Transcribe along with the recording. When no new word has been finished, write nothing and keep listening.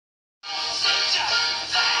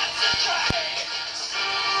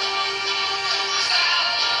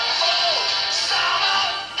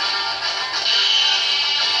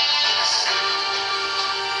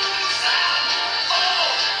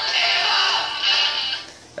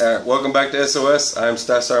Alright, welcome back to SOS. I'm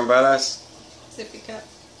Star Sergeant Badass. Sippy cup.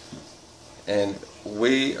 And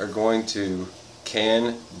we are going to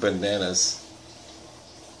can bananas.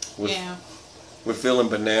 We're feeling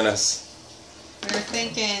bananas. We were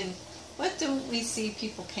thinking, what don't we see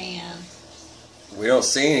people can? We don't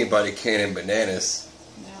see anybody canning bananas.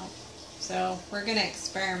 No. So we're going to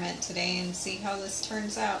experiment today and see how this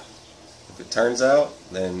turns out. If it turns out,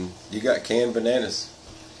 then you got canned bananas.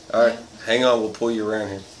 Alright, hang on, we'll pull you around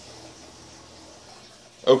here.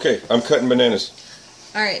 Okay, I'm cutting bananas.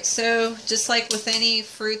 Alright, so just like with any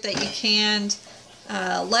fruit that you canned,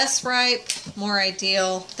 less ripe, more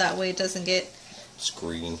ideal. That way it doesn't get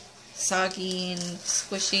Screen. soggy and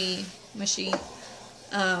squishy, mushy.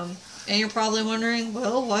 And you're probably wondering,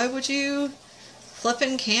 well, why would you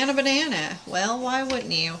flippin' can a banana? Well, why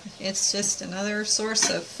wouldn't you? It's just another source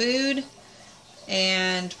of food.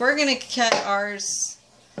 And we're going to cut ours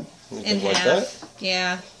in half. Like that?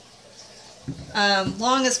 Yeah.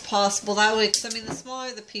 Long as possible. That way, cause, I mean, the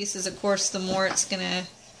smaller the pieces, of course, the more it's going to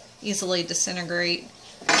easily disintegrate.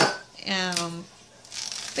 But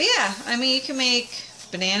yeah, I mean, you can make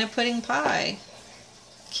banana pudding pie.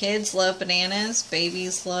 Kids love bananas.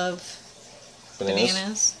 Babies love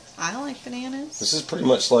bananas. I like bananas. This is pretty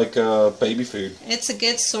much like baby food. It's a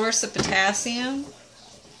good source of potassium.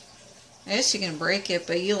 I guess you can break it,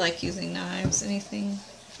 but you like using knives. Anything,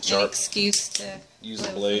 Sharp. any excuse to Use a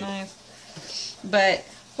play with blade. knife. But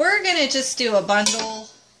we're gonna just do a bundle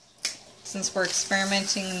since we're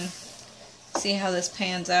experimenting. See how this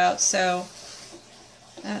pans out. So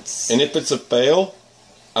that's. And if it's a fail,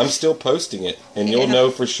 I'm still posting it, and you'll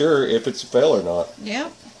know for sure if it's a fail or not.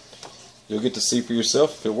 Yep. You'll get to see for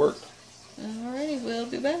yourself if it worked. Alrighty, we'll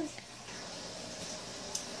be back.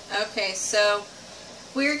 Okay, so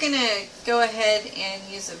we're going to go ahead and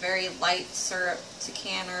use a very light syrup to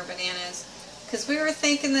can our bananas. Because we were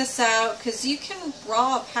thinking this out, because you can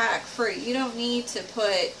raw pack fruit. You don't need to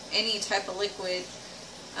put any type of liquid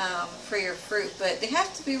for your fruit, but they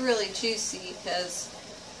have to be really juicy because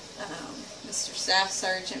Mr. Staff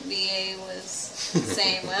Sergeant BA was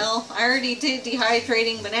saying, well, I already did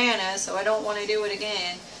dehydrating banana, so I don't want to do it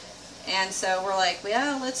again. And so we're like,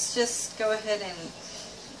 well, let's just go ahead and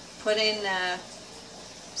put in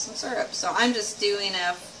some syrup. So I'm just doing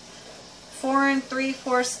 4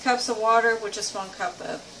 3/4 cups of water with just 1 cup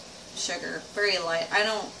of sugar. Very light.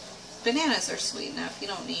 Bananas are sweet enough. You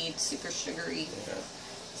don't need super sugary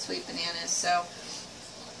sweet bananas. So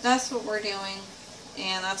that's what we're doing.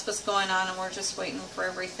 And that's what's going on, and we're just waiting for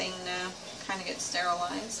everything to kind of get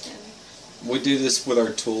sterilized. And We do this with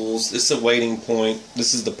our tools. This is a waiting point.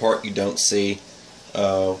 This is the part you don't see,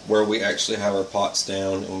 where we actually have our pots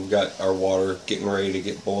down, and we've got our water getting ready to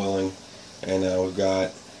get boiling, and we've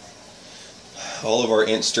got all of our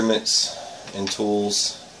instruments and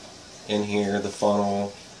tools in here, the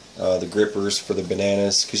funnel, the grippers for the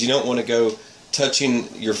bananas, because you don't want to go touching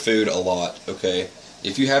your food a lot, okay?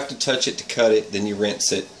 If you have to touch it to cut it, then you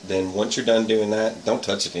rinse it. Then once you're done doing that, don't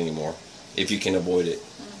touch it anymore if you can avoid it.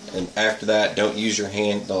 And after that, don't use your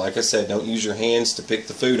hand. Like I said, don't use your hands to pick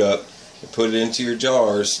the food up and put it into your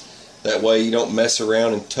jars. That way you don't mess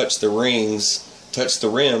around and touch the rims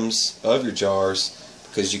of your jars,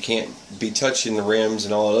 because you can't be touching the rims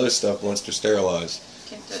and all that other stuff once they're sterilized.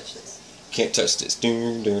 can't touch this. Can't touch this.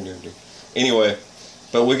 Anyway,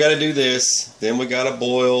 but we got to do this. Then we got to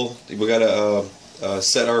boil. We got to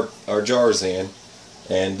set our jars in,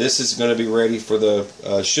 and this is going to be ready for the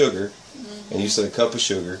sugar. And you said a cup of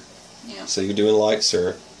sugar. Yeah. So you're doing light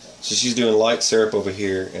syrup. So she's doing light syrup over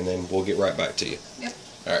here, and then we'll get right back to you. Yep.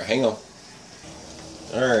 All right, hang on.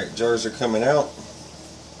 All right, jars are coming out.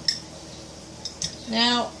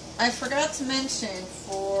 Now, I forgot to mention,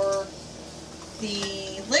 for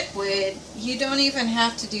the liquid, you don't even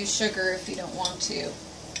have to do sugar if you don't want to.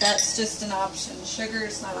 That's just an option. Sugar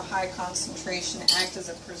is not a high concentration. It acts as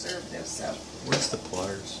a preservative, so Where's the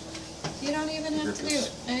pliers? you don't even have to do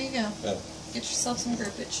it. There you go. Oh, Get yourself some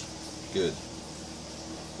grippage. good.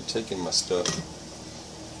 You're taking my stuff.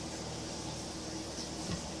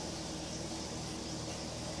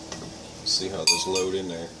 See how those load in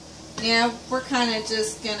there. Yeah, we're kind of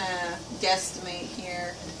just gonna guesstimate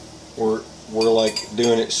here. We're like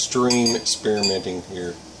doing extreme experimenting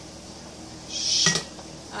here.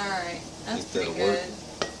 Alright, that's Think that'll pretty good.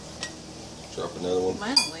 Drop another one.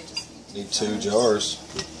 Might only just Need 2 jars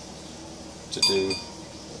to do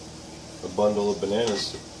a bundle of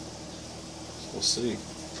bananas. We'll see.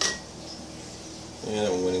 Yeah,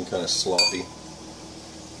 that one went in kind of sloppy.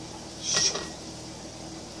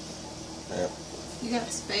 Yeah. You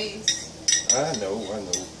got space. I know. There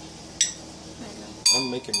you go.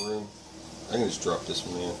 I'm making room. I can just drop this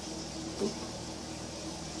one in.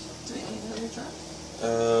 Do we need another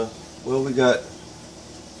drop? Well, we got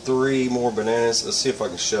 3 more bananas. Let's see if I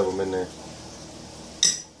can shove them in there.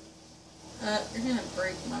 You're gonna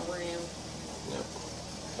break my rim. Yep.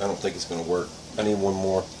 I don't think it's gonna work. I need 1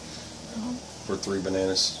 more Oh. for 3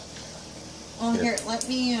 bananas. Well, here, let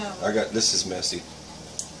me. This is messy.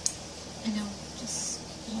 I know. Just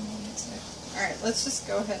 1 minute. All right, let's just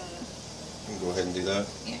go ahead and. You can go ahead and do that.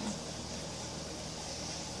 Yeah.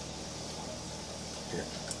 Here.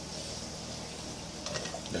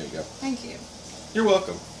 There you go. Thank you. You're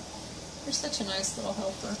welcome. You're such a nice little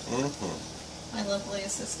helper. Mm-hmm. My lovely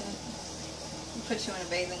assistant. I'll put you in a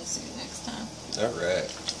bathing suit next time. All right.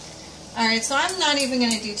 All right, so I'm not even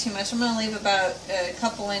going to do too much. I'm going to leave about a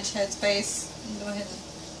couple inch headspace. Go ahead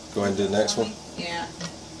and do the next one. Yeah.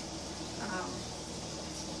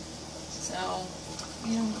 So,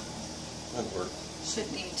 you know, That'd work.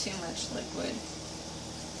 shouldn't need too much liquid.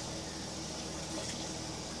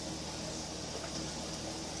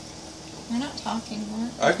 You're not talking,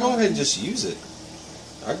 Mark. I go ahead and just use it.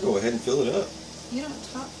 I go ahead and fill it up. You don't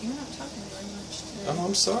talk. You're not talking very much today. Oh,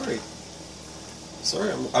 I'm sorry.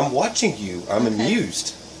 Sorry, I'm watching you. I'm Okay.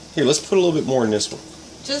 amused. Here, let's put a little bit more in this one.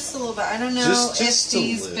 Just a little bit. I don't know Just if a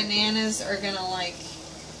these little. bananas are gonna like.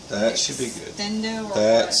 That should be good. Extendo or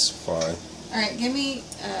That's fine. what. All right, give me.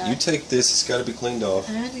 You take this. It's got to be cleaned off.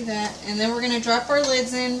 I'm gonna do that, and then we're gonna drop our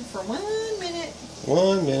lids in for 1 minute.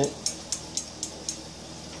 1 minute.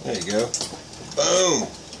 There you go. Boom.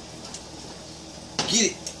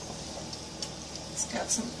 Get it. It's got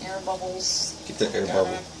some air bubbles. Get that air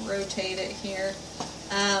Gotta bubble. rotate it here.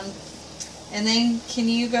 And then can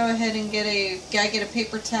you go ahead and get a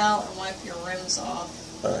paper towel and wipe your rims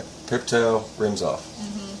off? All right. Paper towel, rims off.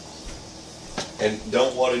 Mm-hmm. And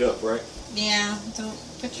don't wad it up, right? Yeah, don't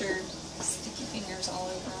put your sticky fingers all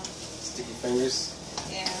over them. Sticky fingers.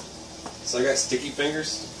 Yeah. So I got sticky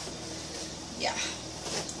fingers. Yeah.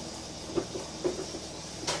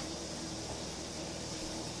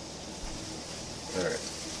 All right.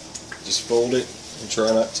 Just fold it and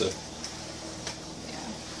try not to. Yeah.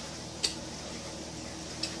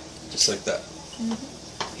 Just like that.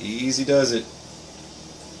 Mm-hmm. Easy does it.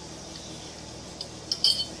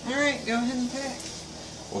 All right, go ahead and pack.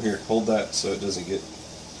 Well, here, hold that so it doesn't get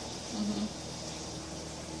Mm-hmm.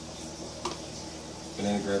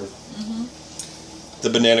 banana grabber. Mm-hmm. The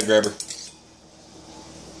banana grabber.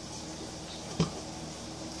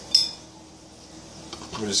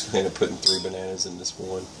 We're just going to end up putting 3 bananas in this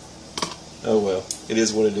one. Oh well, it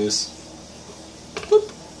is what it is.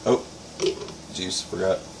 Boop. Oh, juice,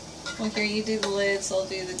 forgot. Well, here, you do the lids, I'll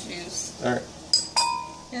do the juice. All right,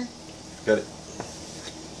 Here. got it.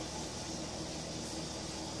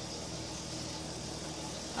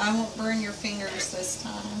 I won't burn your fingers this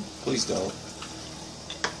time. Please don't.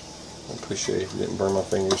 I appreciate it if you didn't burn my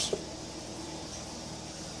fingers.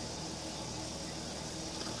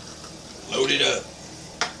 Load it up.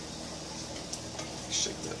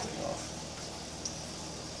 Shake that thing off.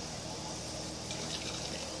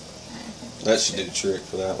 That should do the trick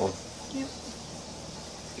for that one. Yep.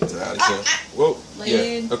 Get that out of here. Whoa.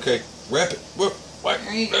 Lid. Yeah. Okay. Wrap it. Whoa. Wipe.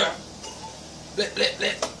 There you go. Blip, blip,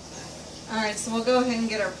 blip. Alright, so we'll go ahead and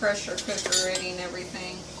get our pressure cooker ready and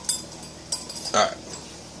everything. Alright.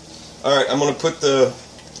 Alright, I'm going to put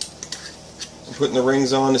I'm putting the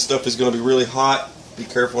rings on. This stuff is going to be really hot. Be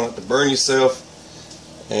careful not to burn yourself.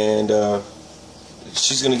 And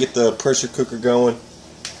she's going to get the pressure cooker going.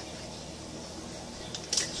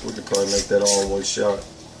 So we can probably make that all in one shot.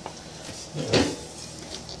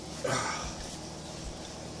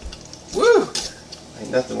 Woo!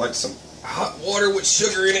 Ain't nothing like some hot water with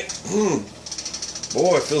sugar in it.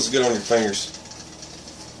 Boy, it feels good on your fingers.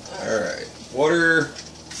 Alright, water.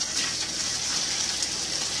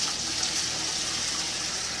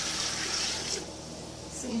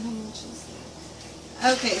 See how much is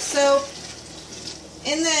that? Okay, so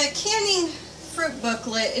in the canning fruit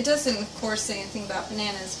booklet, it doesn't, of course, say anything about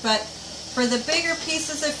bananas, but for the bigger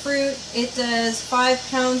pieces of fruit, it does 5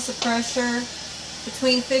 pounds of pressure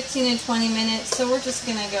between 15 and 20 minutes. So we're just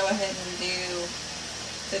going to go ahead and do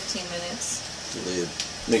 15 minutes. The lid.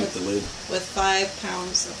 Make it the lid. With 5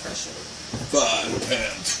 pounds of pressure. 5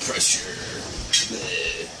 pounds pressure.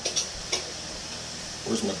 Bleh.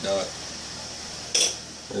 Where's my dot?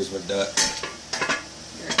 There's my dot.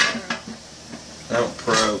 I'm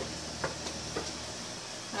pro.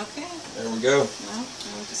 Okay. There we go. Well,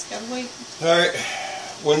 now we just gotta wait. Alright.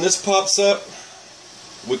 When this pops up,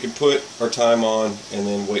 we can put our time on and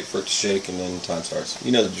then wait for it to shake and then time starts.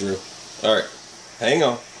 You know the drill. Alright. Hang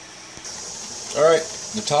on. Alright.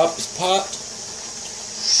 The top is popped.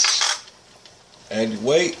 Add your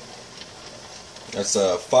weight. That's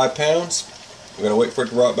 5 pounds. We're going to wait for it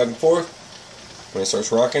to rock back and forth. When it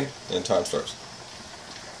starts rocking, then time starts.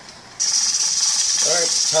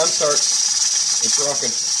 Alright, time starts. It's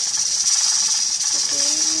rocking.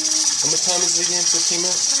 How much time is it again? 15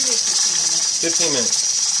 minutes? 15 minutes.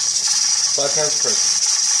 5 pounds of pressure.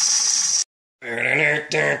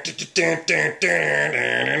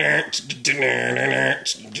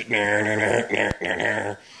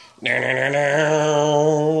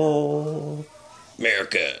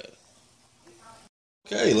 America.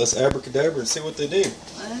 Okay, let's abracadabra and see what they do.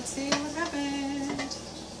 Let's see what happened.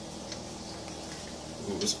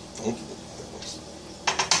 Ooh, this funky.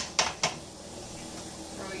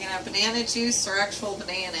 Are we going to have banana juice or actual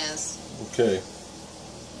bananas? Okay.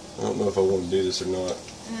 I don't know if I want to do this or not.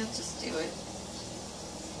 Just do it.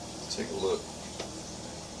 Take a look.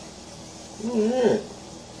 Alright.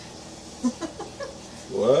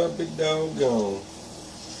 Well, big doggone.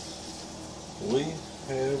 We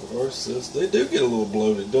have ourselves. They do get a little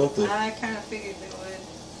bloated, don't they? I kind of figured they would.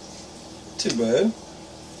 Too bad.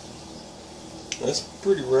 That's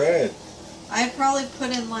pretty rad. I'd probably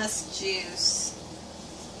put in less juice.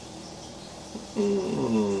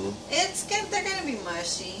 It's good. They're going to be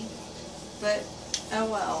mushy. But, oh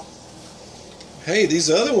well. Hey, these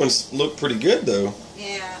other ones look pretty good, though.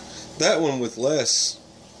 Yeah. That one with less.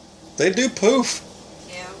 They do poof.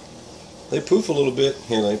 Yeah. They poof a little bit.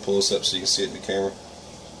 Here, let me pull this up so you can see it in the camera.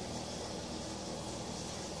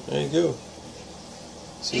 There you go.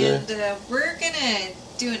 See and there? We're going to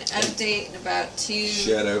do an update in about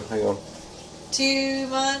Shadow, hang on. 2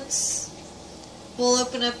 months. We'll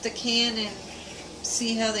open up the can and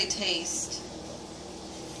see how they taste.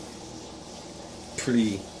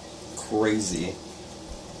 Pretty crazy.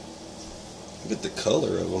 Look at the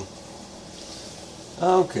color of them.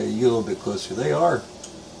 Okay, you a little bit closer. They are.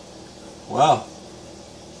 Wow.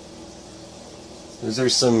 Those are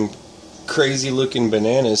some crazy looking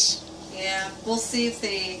bananas. Yeah, we'll see if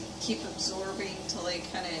they keep absorbing until they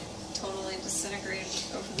kind of totally disintegrate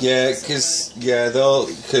over the Yeah, course of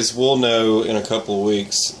it. because we'll know in a couple of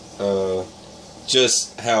weeks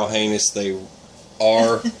just how heinous they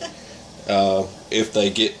are. If they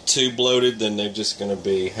get too bloated, then they're just going to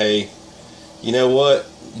be, hey, you know what?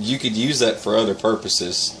 You could use that for other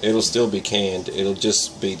purposes. It'll still be canned. It'll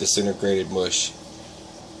just be disintegrated mush.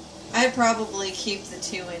 I'd probably keep the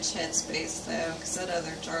 2-inch headspace though, because that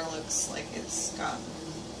other jar looks like it's gotten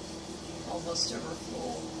almost over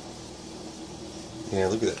full. Yeah,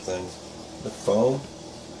 look at that thing. The foam.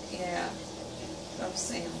 Yeah, I'm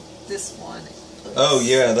saying this one. Looks Oh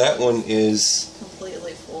yeah, that one is.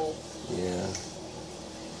 completely full. Yeah.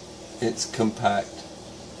 It's compact.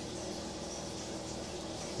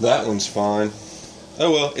 That one's fine.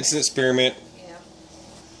 Oh well, it's an experiment. Yeah.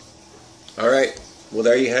 Alright, well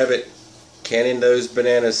there you have it. Canning those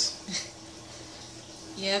bananas.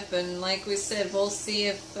 Yep, and like we said, we'll see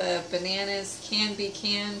if bananas can be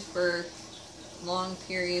canned for long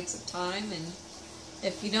periods of time. And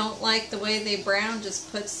if you don't like the way they brown,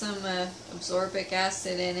 just put some absorbic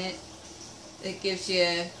acid in it. It gives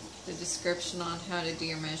you the description on how to do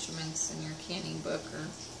your measurements in your canning book or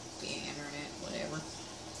the internet, whatever.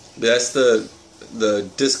 That's the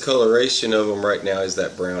discoloration of them right now is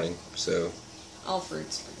that browning. So All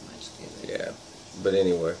fruits pretty much do it. yeah, but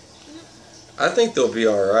anyway, I think they'll be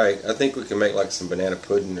all right. I think we can make like some banana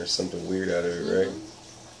pudding or something weird out of it, right?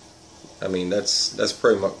 I mean, that's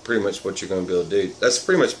pretty much what you're going to be able to do. That's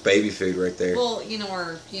pretty much baby food right there. Well,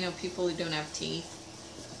 or people who don't have teeth.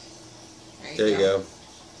 There you go.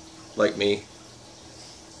 Like me.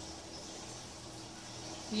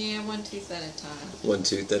 Yeah, 1 tooth at a time. 1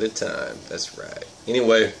 tooth at a time. That's right.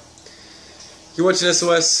 Anyway, you're watching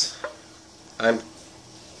SOS.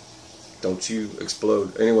 Don't you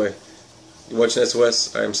explode. Anyway, you're watching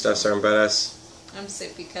SOS. I'm Staff Sergeant Badass. I'm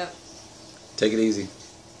Sippy Cup. Take it easy.